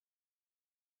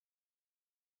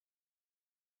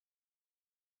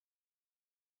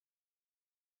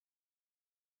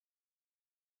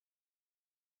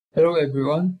Hello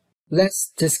everyone.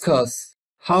 Let's discuss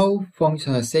how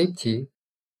functional safety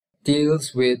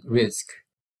deals with risk.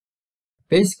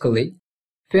 Basically,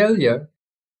 failure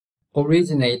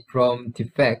originates from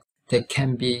defects that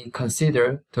can be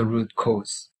considered the root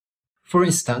cause. For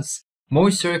instance,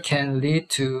 moisture can lead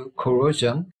to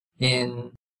corrosion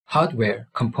in hardware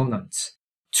components,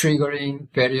 triggering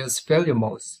various failure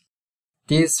modes.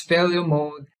 These failure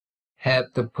modes have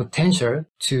the potential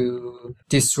to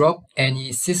disrupt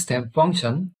any system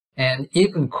function and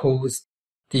even cause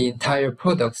the entire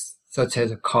products, such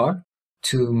as a car,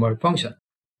 to malfunction.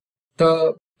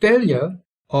 The failure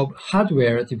of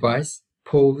hardware device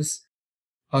pose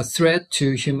a threat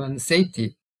to human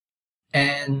safety,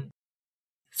 and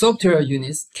software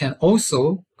units can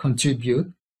also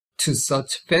contribute to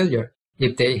such failure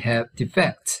if they have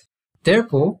defects.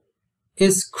 Therefore,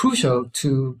 it's crucial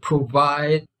to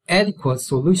provide adequate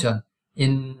solution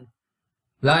in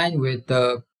line with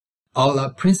the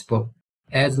Allah principle,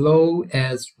 as low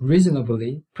as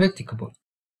reasonably practicable.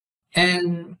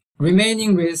 And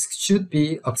remaining risks should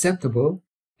be acceptable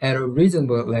at a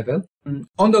reasonable level.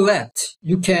 On the left,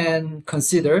 you can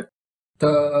consider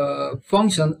the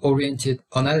function-oriented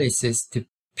analysis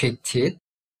depicted,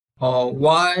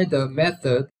 while the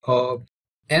method of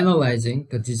analyzing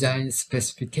the design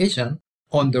specification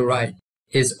on the right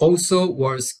is also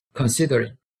worth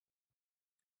considering.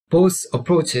 Both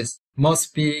approaches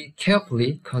must be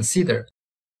carefully considered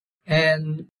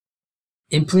and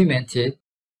implemented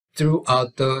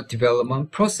throughout the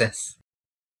development process.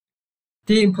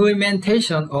 The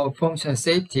implementation of functional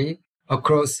safety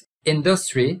across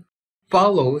industry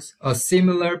follows a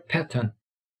similar pattern.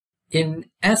 In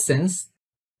essence,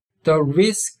 the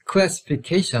risk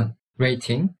classification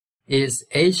rating is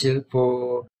ASIL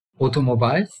for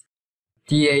automobiles,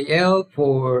 DAL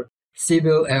for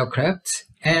civil aircraft,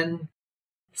 and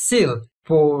SEAL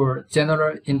for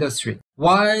general industry.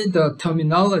 While the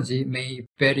terminology may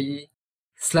vary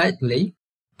slightly,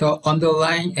 the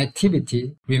underlying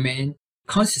activity remains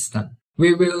consistent.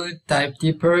 We will dive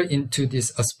deeper into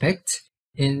this aspect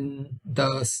in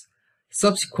the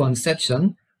subsequent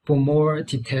section for more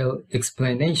detailed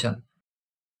explanation.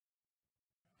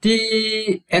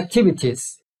 The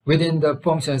activities within the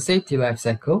functional safety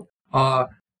lifecycle are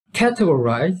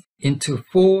categorized into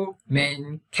four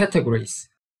main categories.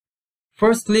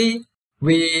 Firstly,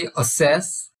 we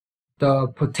assess the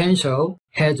potential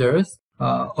hazards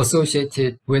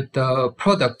associated with the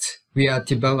product we are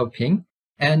developing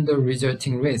and the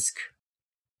resulting risk.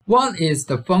 What is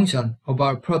the function of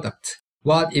our product?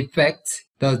 What effect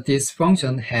does this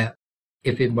function have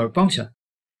if it malfunctions?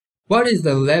 What is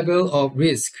the level of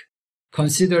risk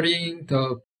considering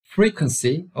the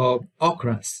frequency of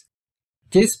occurrence?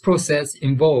 This process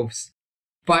involves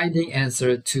finding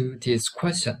answer to this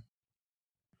question.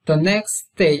 The next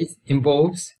stage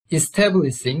involves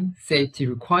establishing safety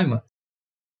requirements.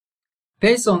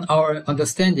 Based on our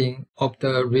understanding of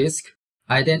the risk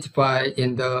identified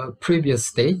in the previous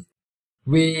stage,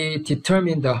 we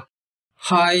determine the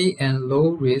high and low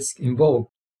risk involved.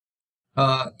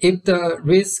 If the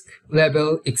risk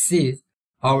level exceeds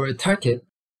our target,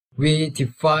 we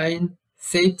define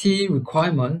safety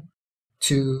requirements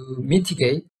to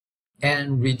mitigate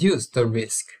and reduce the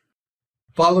risk.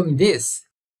 Following this,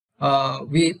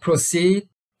 we proceed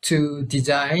to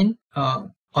design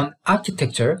an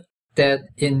architecture that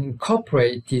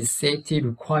incorporates these safety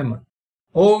requirements.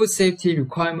 All safety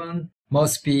requirements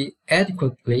must be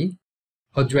adequately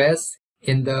addressed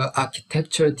in the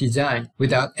architecture design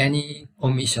without any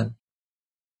omission.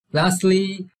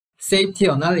 Lastly, safety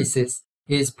analysis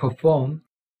is performed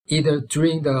either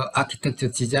during the architecture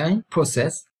design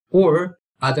process or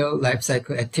other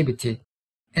lifecycle activity,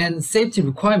 and safety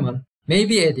requirements may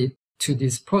be added to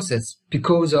this process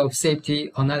because of safety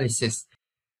analysis.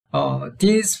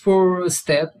 These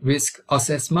four-step risk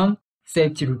assessment,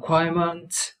 safety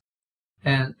requirements,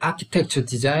 and architecture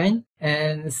design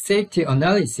and safety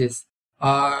analysis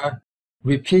are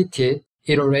repeated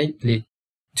iteratively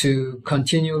to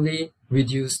continually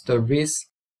reduce the risk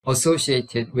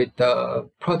associated with the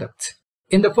product.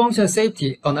 In the functional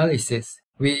safety analysis,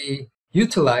 we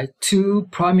utilize two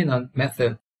prominent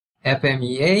methods,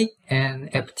 FMEA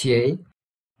and FTA,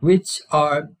 which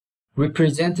are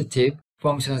representative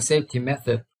functional safety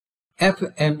methods.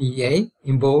 FMEA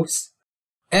involves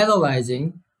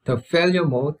analyzing the failure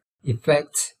mode,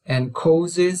 effects, and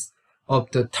causes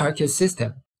of the target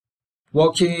system,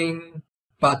 working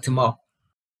bottom-up.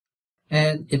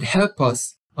 And it helps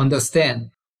us understand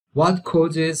what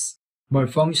causes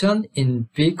malfunction in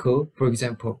vehicle, for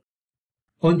example.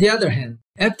 On the other hand,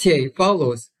 FTA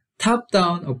follows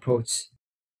top-down approach,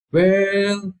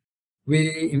 where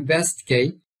we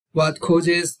investigate what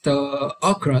causes the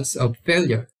occurrence of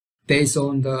failure based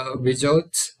on the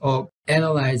results of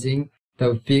analyzing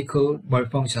the vehicle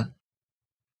malfunction.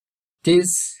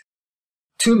 These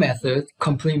two methods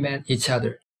complement each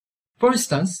other. For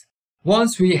instance,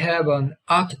 once we have an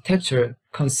architecture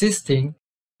consisting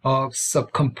of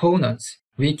subcomponents,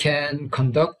 we can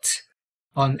conduct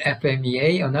an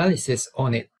FMEA analysis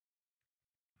on it.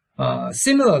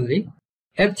 Similarly,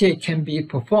 FTA can be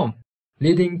performed,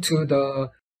 leading to the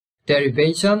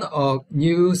derivation of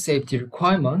new safety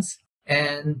requirements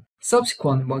and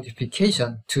subsequent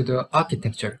modification to the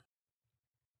architecture.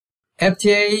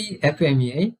 FTA,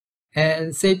 FMEA,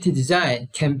 and safety design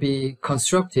can be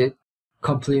constructed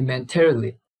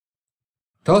complementarily.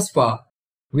 Thus far,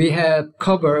 we have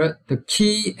covered the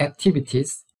key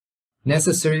activities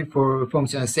necessary for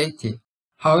functional safety.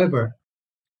 However,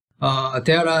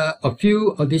 there are a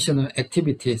few additional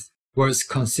activities worth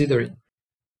considering.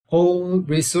 All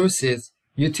resources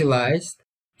utilized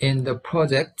in the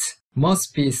project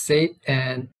must be safe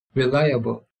and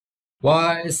reliable.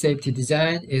 While safety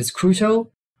design is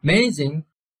crucial, managing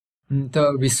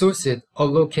the resources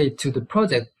allocated to the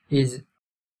project is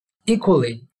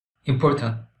equally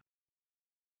important.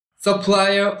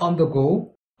 Suppliers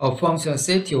undergo a functional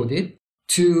safety audit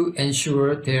to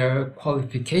ensure their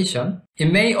qualification.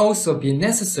 It may also be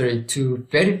necessary to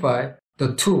verify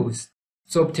the tools,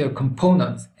 software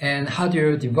components, and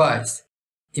hardware device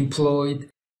employed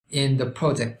in the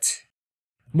project.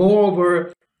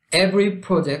 Moreover, every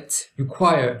project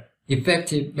requires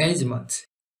effective management,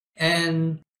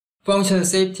 and functional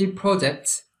safety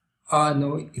projects are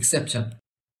no exception.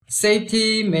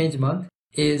 Safety management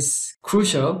is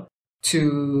crucial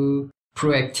to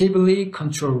proactively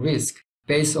control risk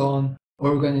based on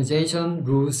organization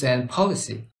rules and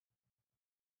policy.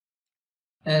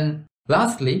 And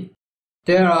lastly,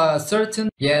 there are certain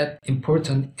yet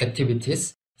important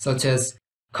activities such as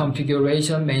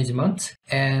configuration management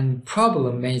and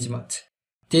problem management.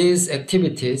 These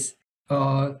activities,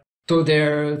 though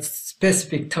their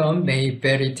specific term may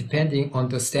vary depending on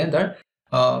the standard,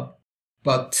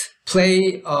 but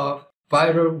play a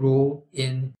vital role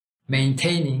in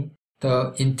maintaining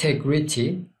the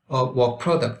integrity of work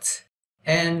products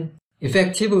and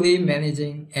effectively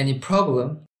managing any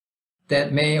problem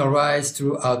that may arise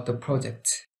throughout the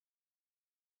project.